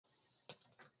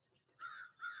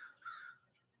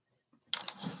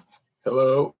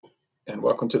Hello, and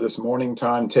welcome to this morning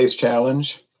time taste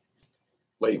challenge,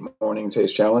 late morning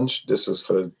taste challenge. This is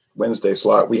for the Wednesday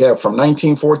slot. We have from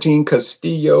 1914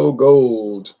 Castillo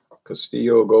Gold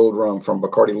rum from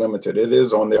Bacardi Limited. It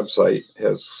is on the website. It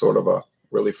has sort of a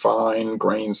really fine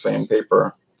grain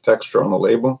sandpaper texture on the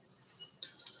label.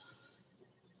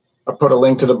 I put a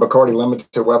link to the Bacardi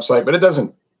Limited website, but it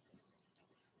doesn't.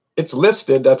 It's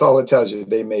listed. That's all it tells you.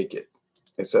 They make it.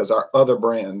 It says our other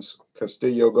brands,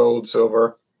 Castillo Gold,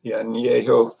 Silver,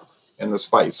 Añejo, and the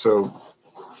Spice. So,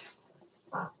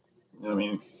 I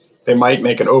mean, they might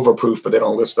make an overproof, but they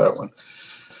don't list that one.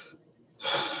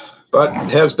 But it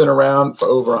has been around for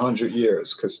over 100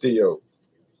 years, Castillo.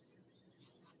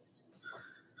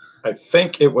 I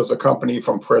think it was a company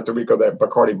from Puerto Rico that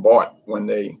Bacardi bought when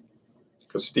they,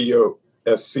 Castillo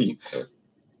SC,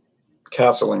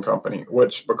 Castle and Company,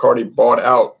 which Bacardi bought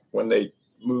out when they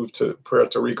moved to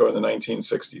Puerto Rico in the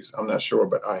 1960s. I'm not sure,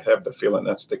 but I have the feeling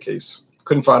that's the case.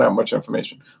 Couldn't find out much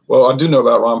information. Well, I do know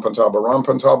about Ron Pontalba. Ron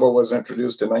Pontalba was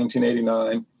introduced in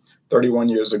 1989, 31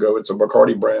 years ago. It's a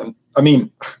Bacardi brand. I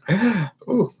mean,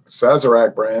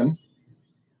 Sazerac brand.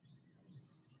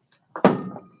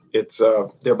 It's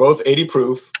they're both 80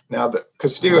 proof. Now the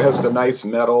Castillo has the nice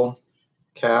metal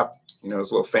cap. You know,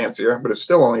 it's a little fancier, but it's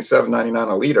still only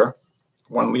 $7.99 a liter,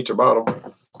 1 liter bottle.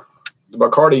 The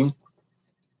Bacardi,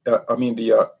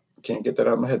 can't get that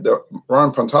out of my head. The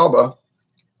Ron Pontalba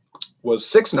was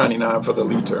 $6.99 for the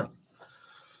liter.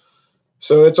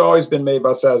 So it's always been made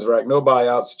by Sazerac. No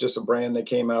buyouts, just a brand they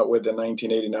came out with in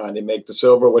 1989. They make the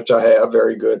silver, which I have,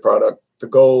 very good product. The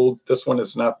gold, this one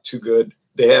is not too good.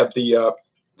 They have the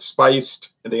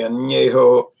spiced, the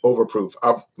Añejo overproof.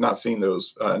 I've not seen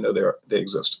those. I know they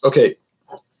exist. Okay.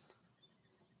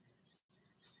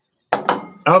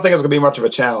 I don't think it's going to be much of a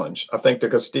challenge. I think the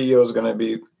Castillo is going to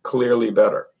be clearly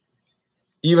better,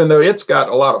 even though it's got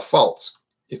a lot of faults.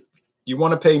 If you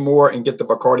want to pay more and get the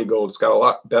Bacardi Gold, it's got a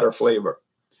lot better flavor.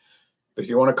 But if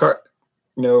you want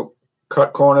to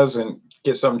cut corners and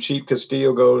get something cheap,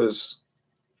 Castillo Gold is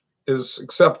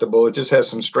acceptable. It just has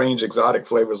some strange exotic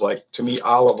flavors, like, to me,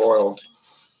 olive oil.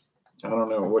 I don't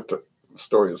know what the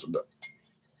story is about.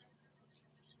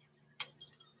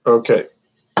 Okay.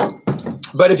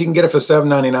 But if you can get it for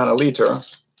 $7.99 a liter,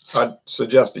 I'd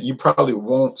suggest it. You probably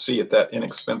won't see it that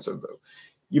inexpensive, though.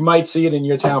 You might see it in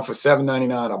your town for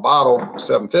 $7.99 a bottle,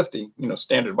 $7.50,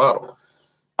 standard bottle.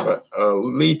 But a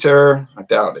liter, I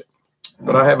doubt it.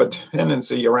 But I have a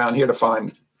tendency around here to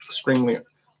find extremely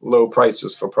low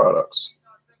prices for products.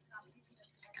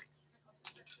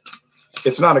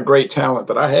 It's not a great talent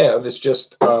that I have. It's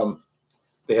just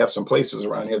they have some places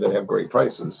around here that have great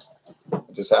prices. I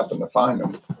just happen to find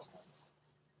them.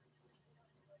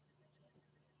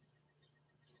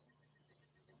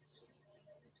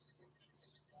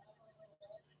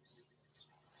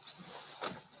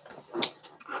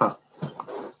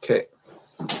 Okay.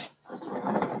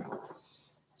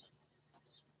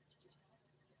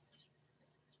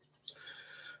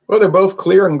 Well, they're both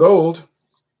clear and gold.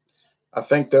 I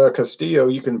think the Castillo,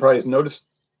 you can probably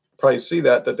see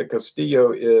that the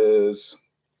Castillo is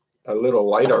a little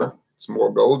lighter. It's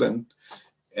more golden.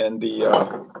 And the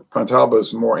Pontalba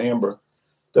is more amber.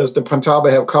 Does the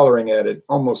Pontalba have coloring added?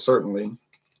 Almost certainly.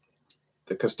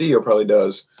 The Castillo probably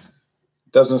does.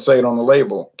 Doesn't say it on the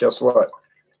label. Guess what?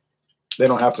 They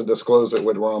don't have to disclose it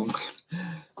with rum.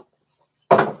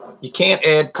 You can't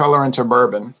add color into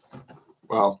bourbon.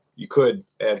 Well, you could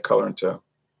add color into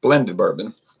blended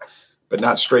bourbon, but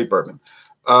not straight bourbon,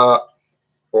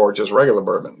 or just regular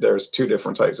bourbon. There's two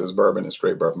different types. There's bourbon and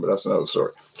straight bourbon, but that's another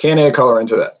story. Can't add color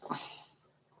into that.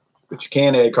 But you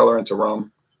can add color into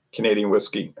rum, Canadian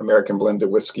whiskey, American blended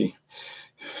whiskey,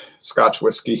 Scotch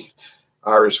whiskey,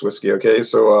 Irish whiskey. Okay,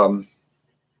 so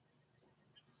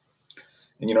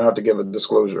and you don't have to give a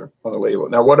disclosure on the label.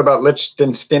 Now, what about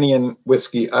Liechtensteinian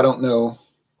whiskey? I don't know.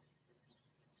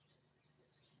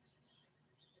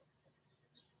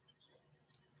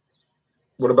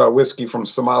 What about whiskey from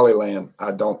Somaliland?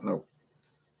 I don't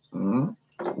know.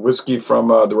 Whiskey from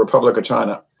the Republic of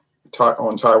China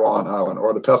on Taiwan Island,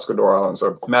 or the Pescador Islands,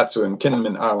 or Matsu and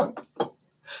Kinmen Island.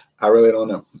 I really don't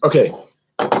know. Okay.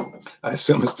 I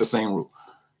assume it's the same rule.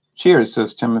 Cheers,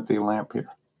 says Timothy Lamp here.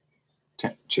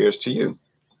 Cheers to you.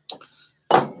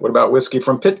 What about whiskey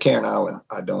from Pitcairn Island?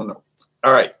 I don't know.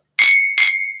 All right.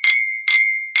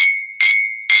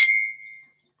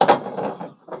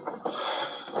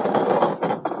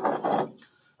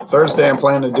 Thursday, I'm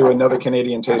planning to do another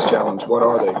Canadian Taste Challenge. What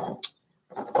are they?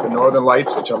 The Northern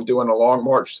Lights, which I'm doing a long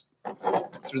march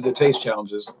through the taste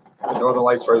challenges. The Northern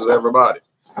Lights versus everybody.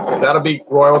 That'll be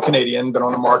Royal Canadian, been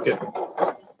on the market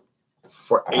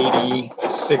for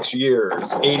 86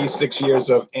 years. 86 years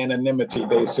of anonymity,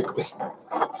 basically.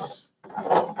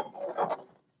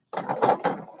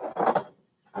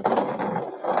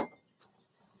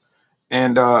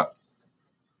 And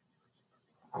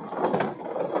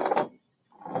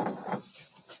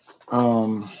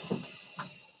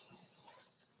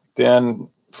then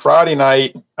Friday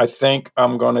night, I think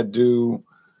I'm going to do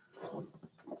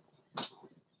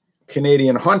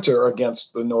Canadian Hunter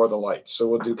against the Northern Lights. So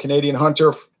we'll do Canadian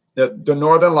Hunter, the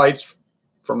Northern Lights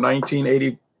from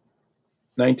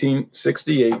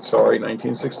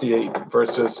 1968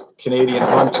 versus Canadian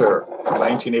Hunter from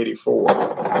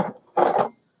 1984.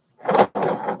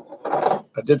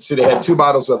 I did see they had 2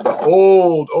 bottles of the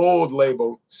old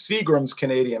label Seagram's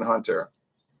Canadian Hunter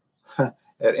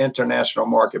at International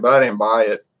Market, but I didn't buy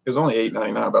it. It was only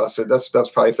 $8.99, but I said that stuff's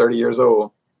probably 30 years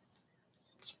old.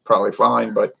 It's probably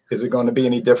fine, but is it going to be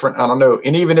any different? I don't know.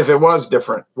 And even if it was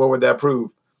different, what would that prove?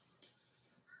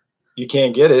 You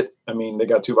can't get it. I mean, they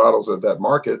got 2 bottles at that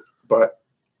market, but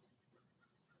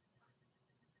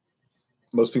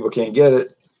most people can't get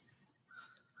it.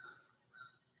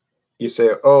 You say,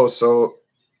 oh, so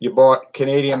you bought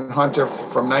Canadian Hunter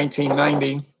from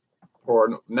 1990 or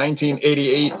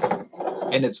 1988,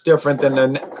 and it's different than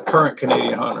the current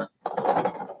Canadian Hunter.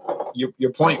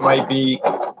 Your point might be,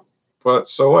 but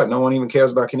so what? No one even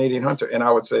cares about Canadian Hunter. And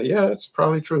I would say, yeah, it's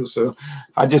probably true. So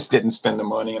I just didn't spend the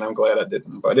money, and I'm glad I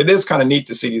didn't. But it is kind of neat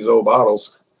to see these old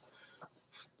bottles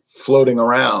floating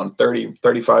around,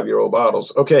 35-year-old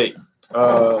bottles. Okay.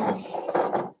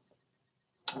 And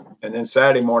then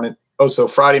Saturday morning, oh, so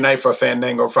Friday night for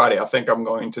Fandango Friday, I think I'm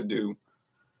going to do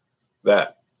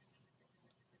that.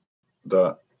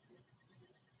 The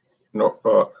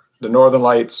Northern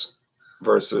Lights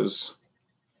versus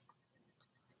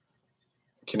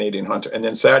Canadian Hunter. And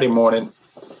then Saturday morning,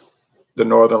 the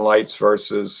Northern Lights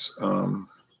versus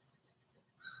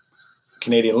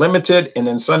Canadian Limited. And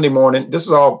then Sunday morning, this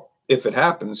is all, if it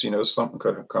happens, you know, something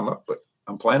could have come up, but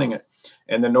I'm planning it.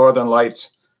 And the Northern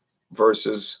Lights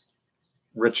versus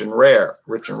Rich and Rare.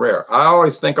 I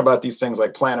always think about these things,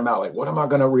 like plan them out. Like, what am I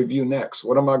going to review next?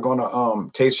 What am I going to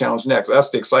taste challenge next? That's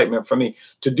the excitement for me,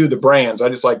 to do the brands. I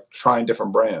just like trying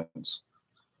different brands.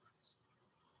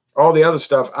 All the other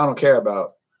stuff I don't care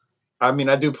about. I mean,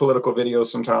 I do political videos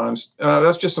sometimes.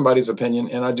 That's just somebody's opinion.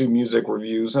 And I do music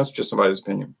reviews. That's just somebody's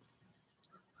opinion.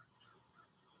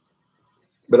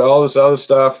 But all this other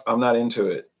stuff, I'm not into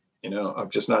it. You know, I'm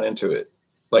just not into it.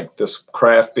 Like this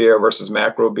craft beer versus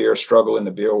macro beer struggle in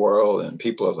the beer world. And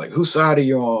people are like, whose side are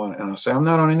you on? And I say, I'm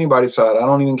not on anybody's side. I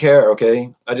don't even care.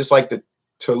 Okay. I just like to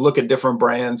look at different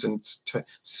brands and to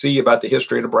see about the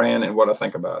history of the brand and what I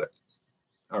think about it.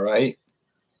 All right.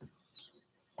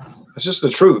 It's just the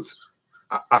truth.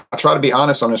 I try to be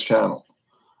honest on this channel.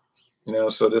 You know,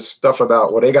 so this stuff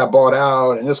about, well, they got bought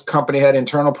out and this company had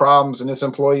internal problems and this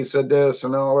employee said this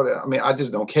and all of that. I mean, I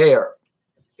just don't care.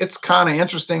 It's kind of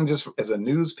interesting just as a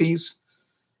news piece,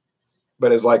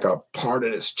 but as like a part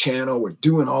of this channel, we're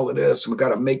doing all of this and we got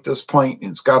to make this point and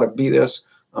it's got to be this.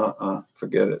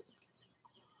 Forget it.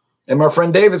 And my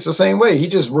friend David's the same way. He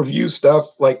just reviews stuff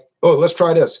like, oh, let's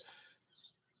try this.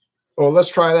 Oh, let's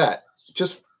try that.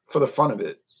 Just for the fun of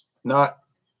it, not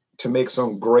to make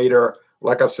some greater,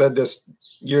 like I said this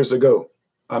years ago,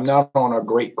 I'm not on a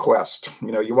great quest.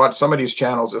 You know, you watch some of these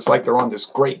channels, it's like they're on this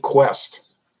great quest.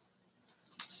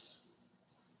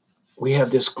 We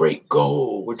have this great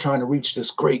goal. We're trying to reach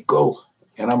this great goal.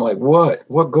 And I'm like, what?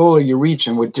 What goal are you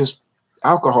reaching with just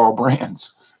alcohol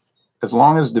brands? As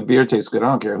long as the beer tastes good, I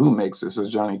don't care who makes this.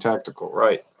 Is Johnny Tactical,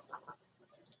 right?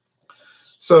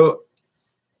 So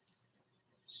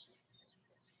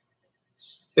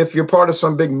if you're part of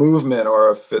some big movement,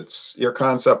 or if it's your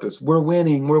concept is we're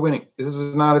winning, this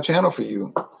is not a channel for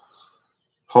you.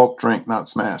 Hulk, drink, not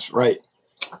smash, right?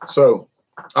 So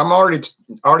I'm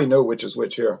already know which is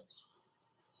which here.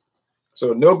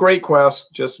 So no great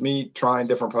quest, just me trying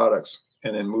different products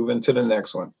and then moving to the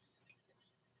next one.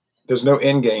 There's no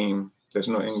end game. There's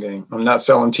no end game. I'm not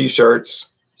selling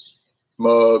t-shirts,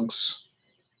 mugs.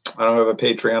 I don't have a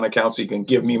Patreon account so you can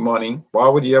give me money. Why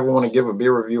would you ever want to give a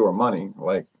beer reviewer money?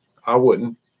 Like, I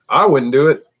wouldn't do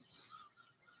it.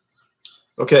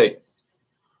 Okay.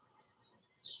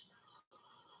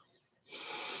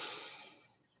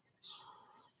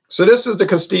 So this is the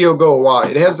Castillo Gold. Why?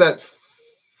 It has that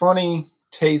funny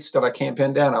taste that I can't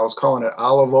pin down. I was calling it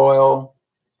olive oil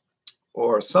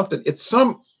or something.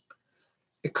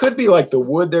 It could be like the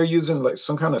wood they're using, like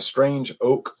some kind of strange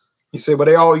oak. You say, but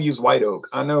they all use white oak.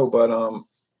 I know, but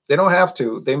they don't have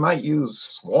to. They might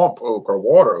use swamp oak or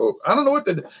water oak. I don't know what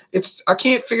I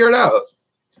can't figure it out.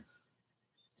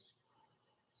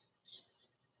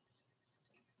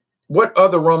 What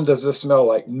other rum does this smell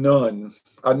like? None.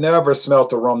 I never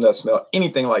smelled a rum that smelled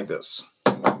anything like this.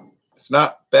 It's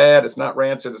not bad. It's not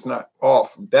rancid. It's not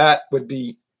off. That would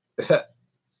be the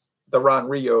Ron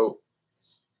Rio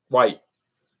white.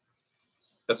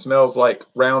 That smells like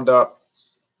Roundup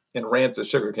and rancid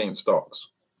sugarcane stalks.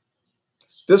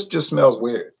 This just smells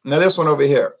weird. Now this one over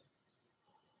here.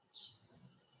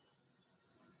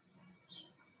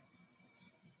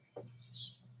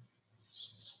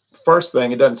 First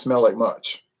thing, it doesn't smell like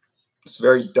much. It's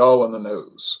very dull on the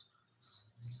nose.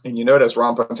 And you know that's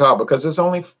rum Pontalba because it's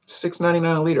only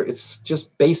 $6.99 a liter. It's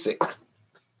just basic.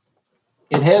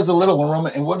 It has a little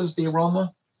aroma. And what is the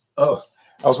aroma? Oh,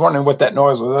 I was wondering what that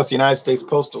noise was. That's the United States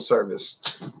Postal Service.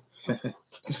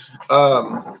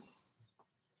 The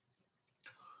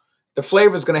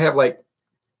flavor is going to have like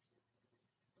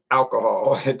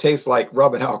alcohol. It tastes like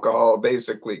rubbing alcohol,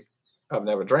 basically. I've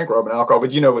never drank rubbing alcohol, but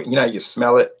you know, you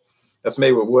smell it. That's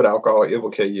made with wood alcohol. It will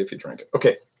kill you if you drink it.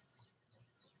 Okay.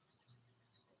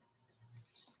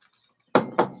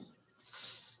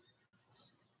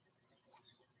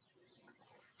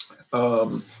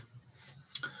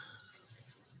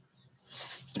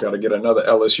 Got to get another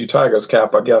LSU Tigers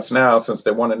cap, I guess, now, since they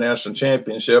won a national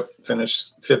championship,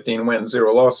 finished 15 wins,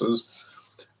 0 losses.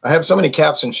 I have so many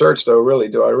caps and shirts, though. Really,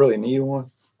 do I really need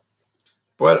one?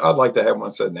 But I'd like to have one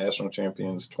said national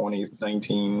champions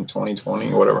 2019,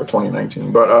 2020, whatever,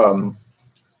 2019. But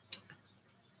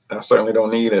I certainly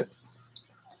don't need it.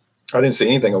 I didn't see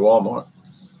anything at Walmart.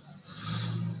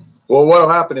 Well, what'll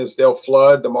happen is they'll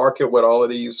flood the market with all of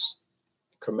these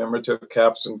commemorative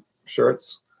caps and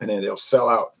shirts, and then they'll sell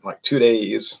out in like 2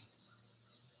 days.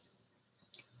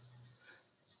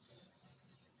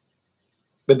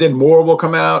 But then more will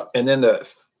come out, and then the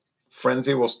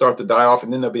frenzy will start to die off,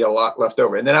 and then there'll be a lot left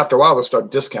over. And then after a while, they'll start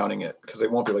discounting it because they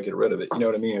won't be able to get rid of it. You know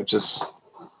what I mean? It just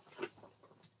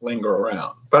linger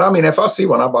around. But I mean, if I see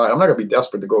one, I buy it. I'm not going to be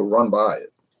desperate to go run by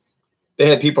it. They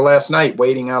had people last night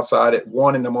waiting outside at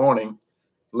 1 in the morning,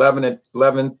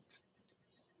 11:55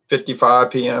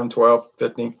 p.m.,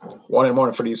 12:50, 1 in the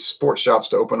morning for these sports shops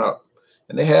to open up.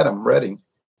 And they had them ready.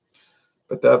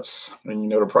 But that's, and you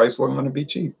know, the price wasn't going to be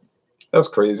cheap. That's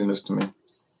craziness to me.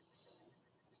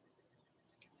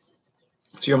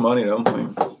 It's your money, though. I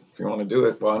mean, if you want to do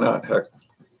it, why not? Heck.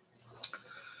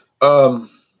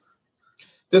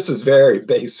 This is very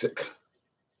basic.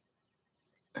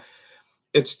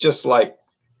 It's just like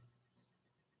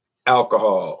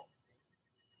alcohol,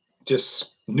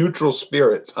 just neutral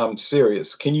spirits. I'm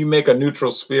serious. Can you make a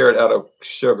neutral spirit out of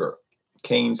sugar,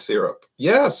 cane syrup?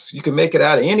 Yes, you can make it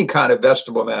out of any kind of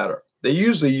vegetable matter. They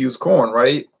usually use corn,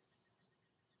 right?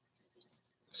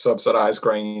 Subsidized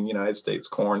grain in the United States,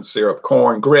 corn syrup,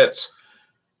 corn grits,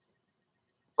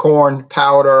 corn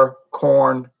powder,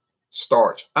 corn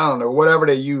starch. I don't know, whatever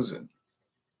they're using.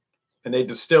 And they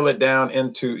distill it down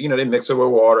into, you know, they mix it with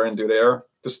water and do their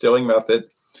distilling method.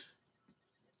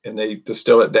 And they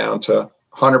distill it down to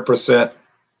 100%,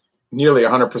 nearly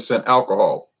 100%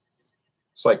 alcohol.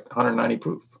 It's like 190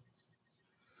 proof.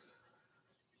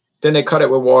 Then they cut it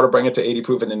with water, bring it to 80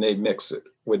 proof, and then they mix it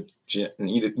with gin and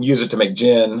use it to make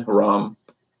gin,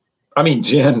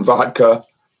 vodka.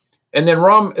 And then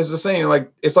rum is the same.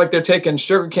 Like, it's like they're taking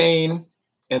sugar cane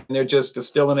and they're just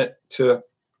distilling it to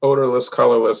odorless,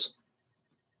 colorless.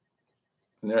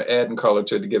 And they're adding color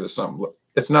to it to give it something.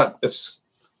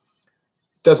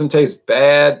 Doesn't taste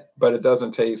bad, but it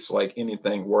doesn't taste like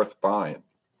anything worth buying.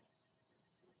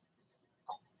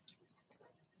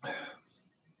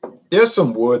 There's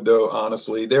some wood, though,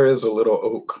 honestly. There is a little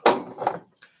oak,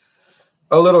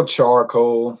 a little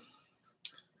charcoal,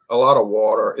 a lot of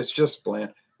water. It's just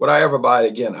bland. Would I ever buy it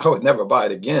again? I would never buy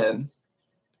it again.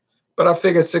 But I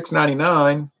figured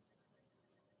 $6.99,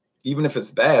 even if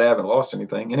it's bad, I haven't lost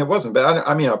anything. And it wasn't bad.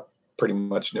 I mean, I pretty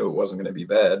much knew it wasn't going to be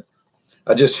bad.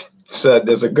 I just said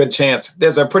there's a good chance.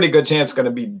 There's a pretty good chance it's going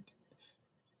to be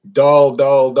dull,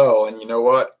 dull, dull. And you know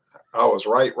what? I was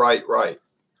right.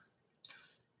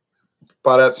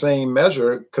 By that same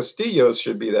measure, Castillo's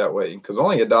should be that way because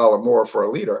only $1 more for a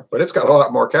liter, but it's got a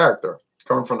lot more character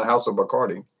coming from the house of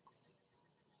Bacardi.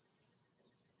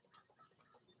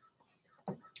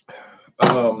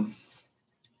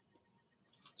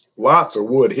 Lots of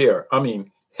wood here. I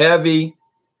mean, heavy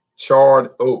charred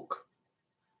oak.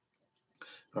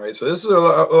 All right, so this is a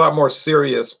lot more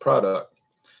serious product.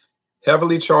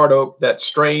 Heavily charred oak, that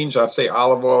strange, I say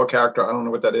olive oil character. I don't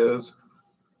know what that is.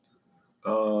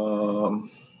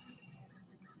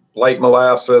 Light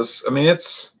molasses. I mean,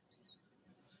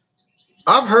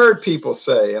 I've heard people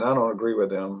say, and I don't agree with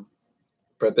them,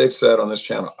 but they've said on this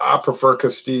channel, I prefer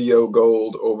Castillo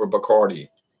Gold over Bacardi.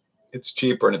 it's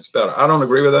cheaper and it's better. I don't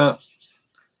agree with that.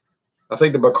 I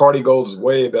think the Bacardi Gold is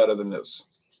way better than this.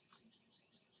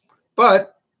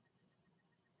 But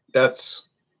that's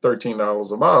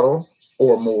 $13 a bottle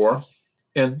or more.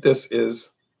 And this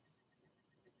is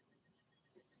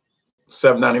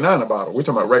 $7.99 a bottle. We're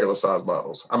talking about regular size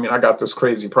bottles. I mean, I got this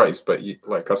crazy price, but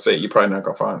like I say, you're probably not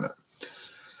going to find that.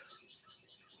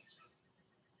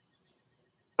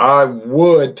 I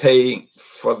would pay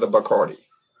for the Bacardi.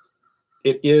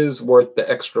 It is worth the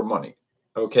extra money.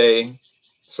 Okay.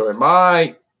 So in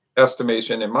my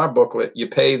estimation, in my booklet, you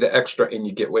pay the extra and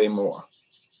you get way more.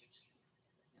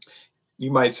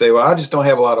 You might say, well, I just don't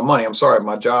have a lot of money. I'm sorry.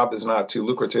 My job is not too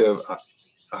lucrative.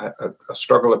 I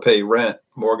struggle to pay rent,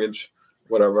 mortgage,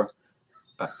 whatever.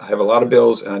 I have a lot of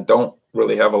bills and I don't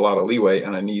really have a lot of leeway.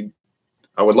 And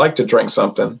I would like to drink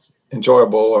something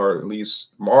enjoyable, or at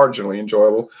least marginally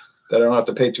enjoyable, that I don't have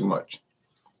to pay too much.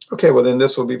 Okay, well then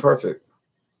this will be perfect.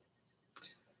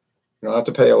 You don't have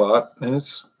to pay a lot, and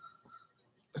it's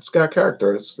got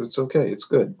character. It's okay. It's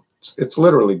good. It's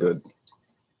literally good,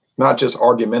 not just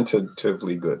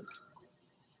argumentatively good.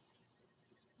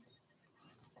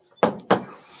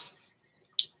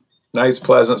 Nice,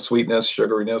 pleasant sweetness,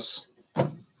 sugariness.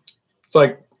 It's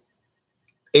like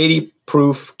 80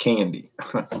 proof candy.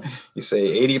 You say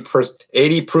 80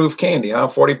 proof candy, huh?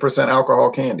 40%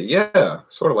 alcohol candy. Yeah,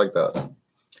 sort of like that.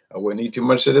 I wouldn't eat too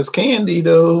much of this candy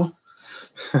though.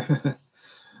 I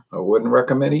wouldn't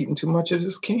recommend eating too much of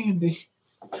this candy.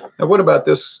 Now, what about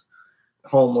this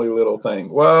homely little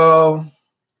thing? Well,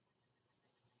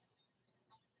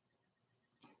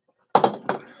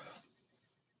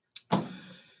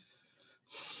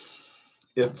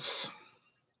 I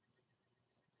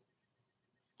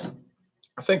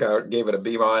think I gave it a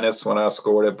B- when I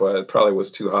scored it, but it probably was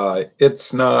too high. It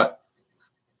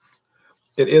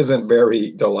isn't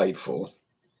very delightful.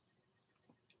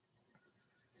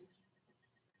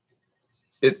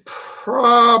 It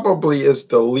probably is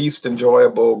the least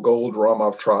enjoyable gold rum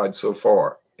I've tried so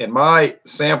far. And my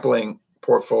sampling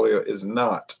portfolio is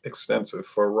not extensive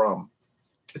for rum.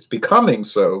 It's becoming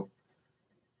so,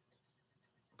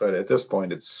 but at this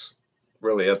point, it's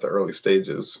really at the early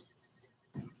stages.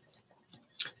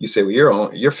 You say, well,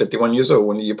 you're 51 years old.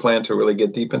 When do you plan to really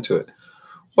get deep into it?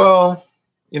 Well,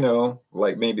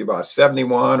 like maybe by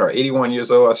 71 or 81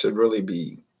 years old, I should really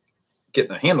be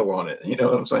getting a handle on it. You know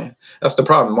what I'm saying? That's the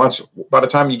problem. By the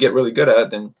time you get really good at it,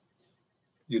 then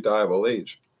you die of old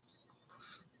age.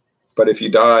 But if you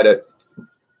died at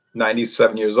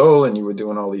 97 years old and you were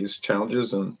doing all these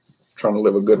challenges and trying to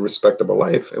live a good, respectable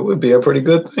life, it would be a pretty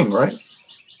good thing, right?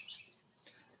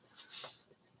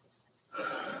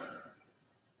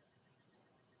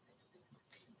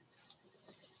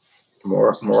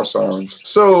 More sirens.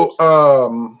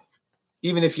 So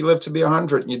even if you live to be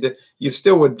 100, you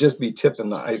still would just be tipping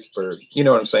the iceberg. You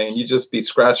know what I'm saying? You just be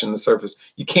scratching the surface.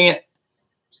 You can't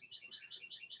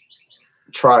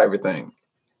try everything.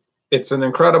 It's an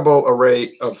incredible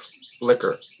array of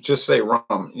liquor. Just say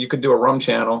rum. You could do a rum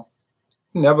channel.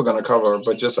 Never going to cover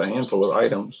but just a handful of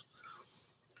items.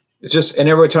 It's just, and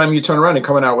every time you turn around, they're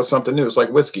coming out with something new. It's like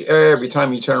whiskey. Every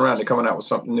time you turn around, they're coming out with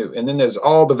something new. And then there's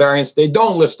all the variants they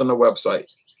don't list on the website.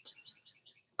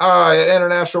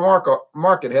 International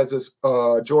market has this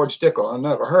George Dickel. I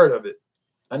never heard of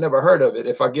it.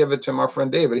 If I give it to my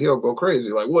friend David, he'll go crazy.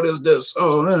 Like, what is this?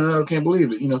 Oh, I can't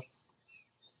believe it.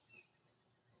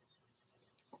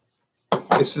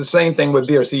 It's the same thing with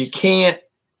beer. So you can't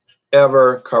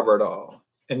ever cover it all.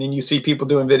 And then you see people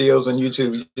doing videos on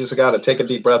YouTube. You just got to take a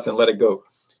deep breath and let it go.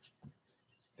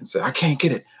 And say, I can't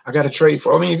get it. I got to trade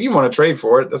for it. I mean, if you want to trade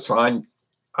for it, that's fine.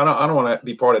 I don't want to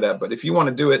be part of that. But if you want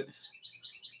to do it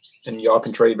and y'all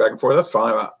can trade back and forth, that's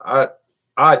fine.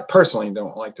 I personally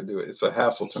don't like to do it. It's a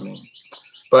hassle to me.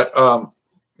 But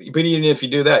even if you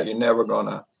do that, you're never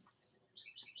gonna.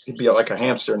 You'd be like a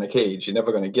hamster in a cage. You're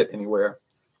never gonna get anywhere.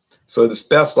 So it's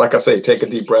best, like I say, take a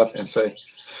deep breath and say,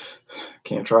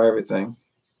 can't try everything.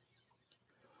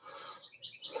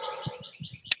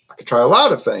 I can try a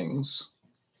lot of things,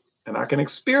 and I can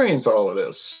experience all of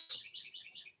this.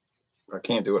 I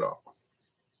can't do it all.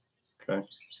 Okay.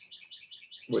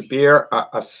 With beer,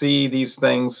 I see these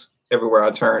things everywhere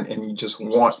I turn, and you just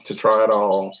want to try it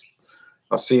all.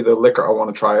 I see the liquor, I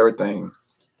want to try everything,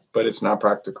 but it's not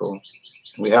practical.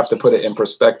 We have to put it in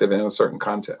perspective in a certain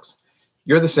context.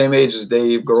 You're the same age as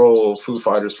Dave Grohl, Foo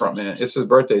Fighters frontman. It's his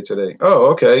birthday today. Oh,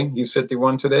 okay. He's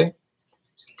 51 today.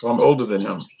 Well, I'm older than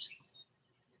him.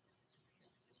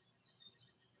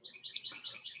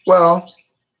 Well,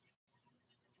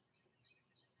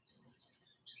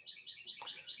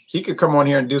 he could come on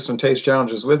here and do some taste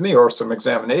challenges with me or some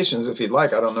examinations if he'd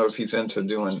like. I don't know if he's into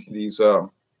doing these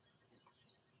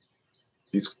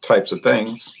types of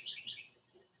things.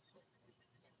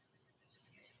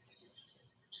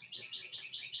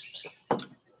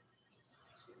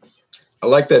 I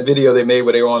like that video they made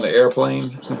where they were on the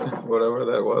airplane, whatever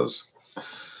that was.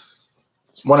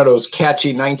 One of those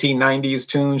catchy 1990s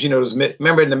tunes, you know,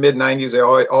 remember in the mid 90s, there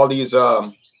are all these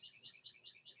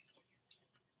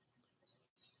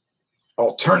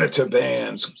alternative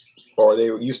bands, or they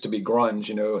used to be grunge,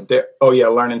 you know. Oh yeah,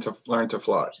 Learn to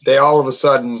Fly. They all of a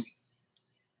sudden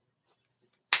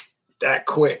that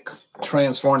quick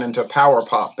transformed into power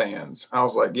pop bands. I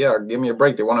was like, yeah, give me a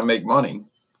break. They want to make money.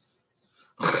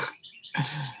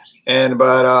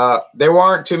 But there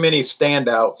weren't too many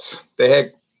standouts. They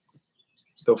had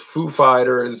the Foo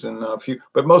Fighters and a few,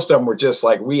 but most of them were just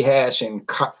like rehashing,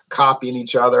 copying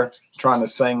each other, trying to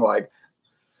sing like,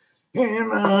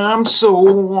 and I'm so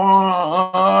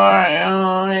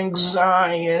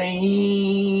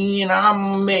anxiety, and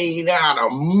I'm made out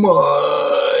of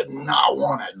mud, and I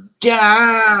want to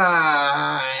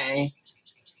die.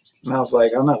 And I was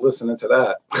like, I'm not listening to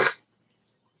that.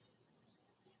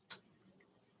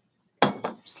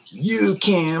 You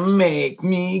can't make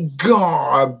me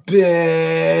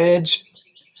garbage.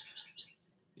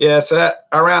 Yeah, so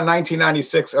around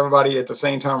 1996, everybody at the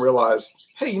same time realized,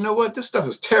 hey, you know what? This stuff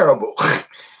is terrible.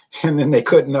 And then they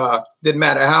couldn't, didn't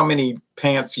matter how many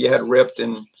pants you had ripped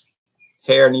and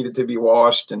hair needed to be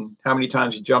washed and how many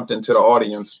times you jumped into the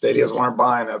audience, they just weren't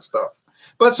buying that stuff.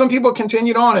 But some people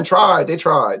continued on and tried. They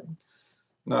tried.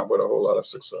 Not with a whole lot of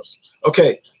success.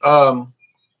 Okay.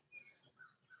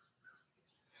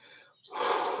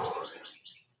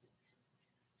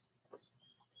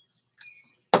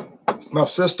 My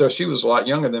sister, she was a lot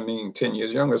younger than me, 10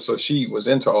 years younger, so she was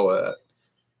into all of that.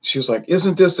 She was like,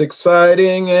 isn't this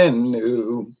exciting and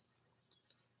new?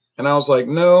 And I was like,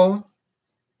 no,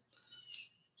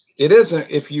 it isn't.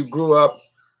 If you grew up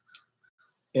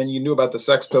and you knew about the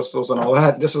Sex Pistols and all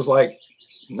that, this is like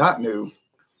not new.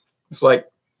 It's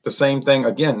like the same thing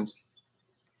again.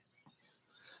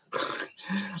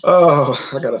 Oh,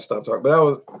 I gotta stop talking.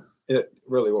 But it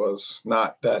really was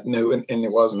not that new, and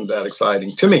it wasn't that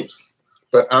exciting to me.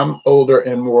 But I'm older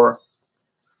and more,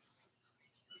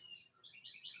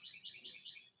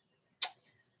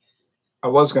 I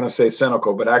was going to say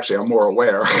cynical, but actually I'm more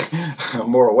aware.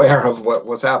 I'm more aware of what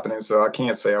was happening, so I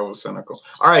can't say I was cynical.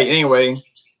 All right, anyway.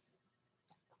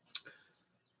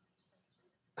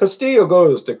 Castillo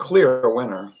goes the clear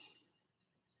winner.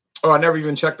 Oh, I never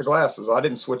even checked the glasses. I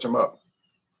didn't switch them up.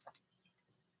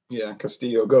 Yeah,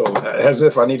 Castillo goes, as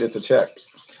if I needed to check.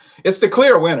 It's the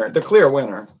clear winner, the clear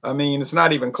winner. I mean, it's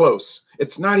not even close.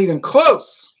 It's not even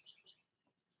close.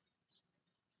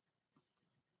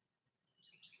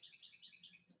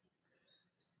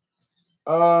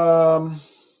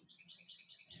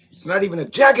 It's not even a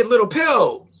jagged little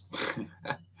pill.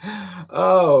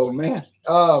 Oh, man.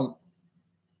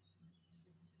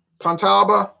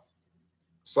 Pontalba,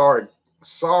 sorry,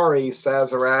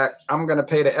 Sazerac. I'm going to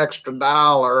pay the extra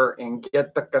 $1 and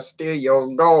get the Castillo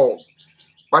gold.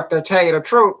 But to tell you the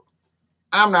truth,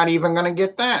 I'm not even going to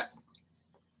get that.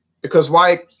 Because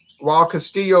while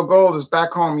Castillo Gold is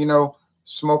back home, you know,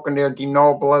 smoking their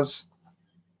Dinoblas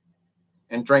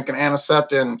and drinking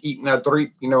anisette and eating a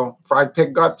drip, you know, fried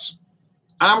pig guts,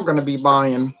 I'm going to be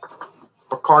buying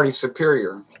Bacardi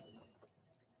Superior.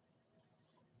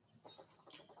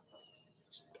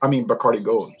 I mean, Bacardi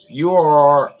Gold. You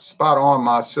are spot on.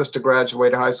 My sister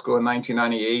graduated high school in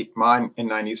 1998, mine in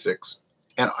 96.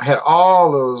 And I had all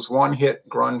those one-hit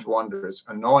grunge wonders,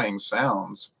 annoying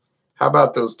sounds. How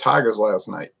about those Tigers last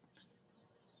night?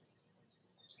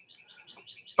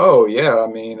 Oh, yeah. I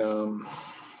mean,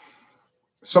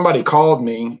 somebody called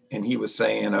me, and he was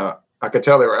saying, I could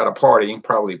tell they were at a party,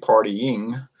 probably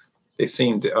partying. They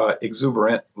seemed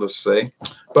exuberant, let's say.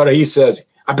 But he says,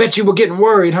 I bet you were getting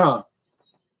worried, huh?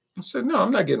 I said, no,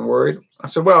 I'm not getting worried. I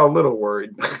said, well, a little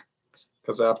worried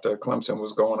because after Clemson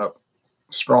was going up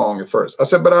strong at first. I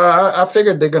said, but I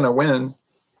figured they're going to win.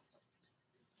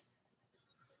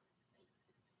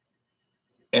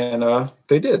 And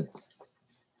they did.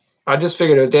 I just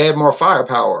figured that they had more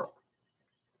firepower.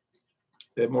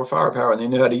 They had more firepower and they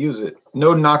knew how to use it.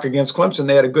 No knock against Clemson.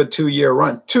 They had a good 2-year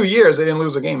run. 2 years. They didn't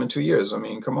lose a game in 2 years. I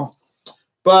mean, come on.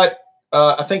 But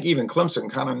I think even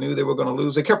Clemson kind of knew they were going to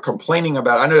lose. They kept complaining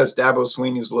about it. I know that's Dabo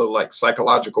Swinney's little like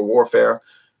psychological warfare.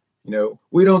 You know,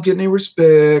 we don't get any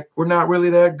respect. We're not really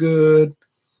that good.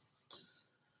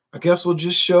 I guess we'll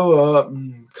just show up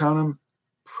and kind of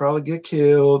probably get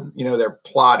killed. You know, they're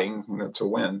plotting, you know, to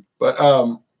win. But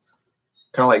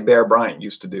kind of like Bear Bryant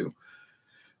used to do.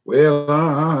 Well,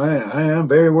 I am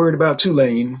very worried about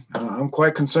Tulane. I'm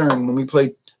quite concerned when we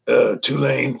play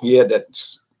Tulane. He had that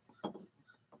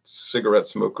cigarette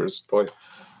smoker's voice.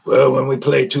 Well, when we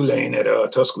play Tulane at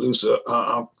Tuscaloosa,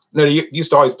 no, they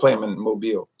used to always play him in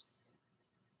Mobile.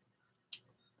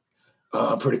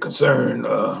 I'm pretty concerned.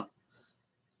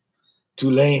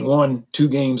 Tulane won 2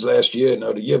 games last year.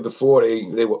 No, the year before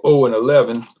they were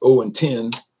 0-11,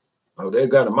 0-10. Oh, they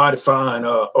got a mighty fine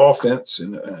offense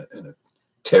and a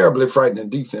terribly frightening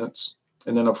defense.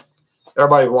 And then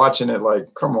everybody watching it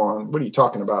like, come on, what are you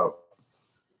talking about?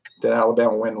 Then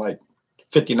Alabama win like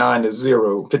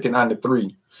 59-0,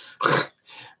 59-3.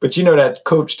 But you know that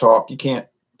coach talk, you can't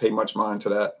pay much mind to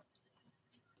that.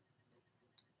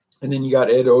 And then you got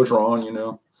Ed Orgeron, you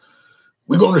know.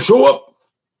 We're going to show up.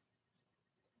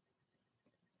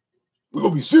 We're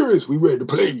going to be serious. We're ready to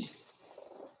play.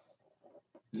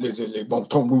 Les bons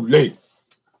temps roulés.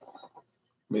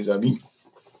 Mes amis.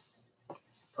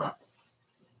 Ah.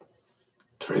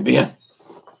 Très bien.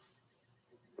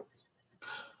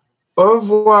 Au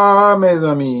revoir, mes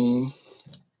amis.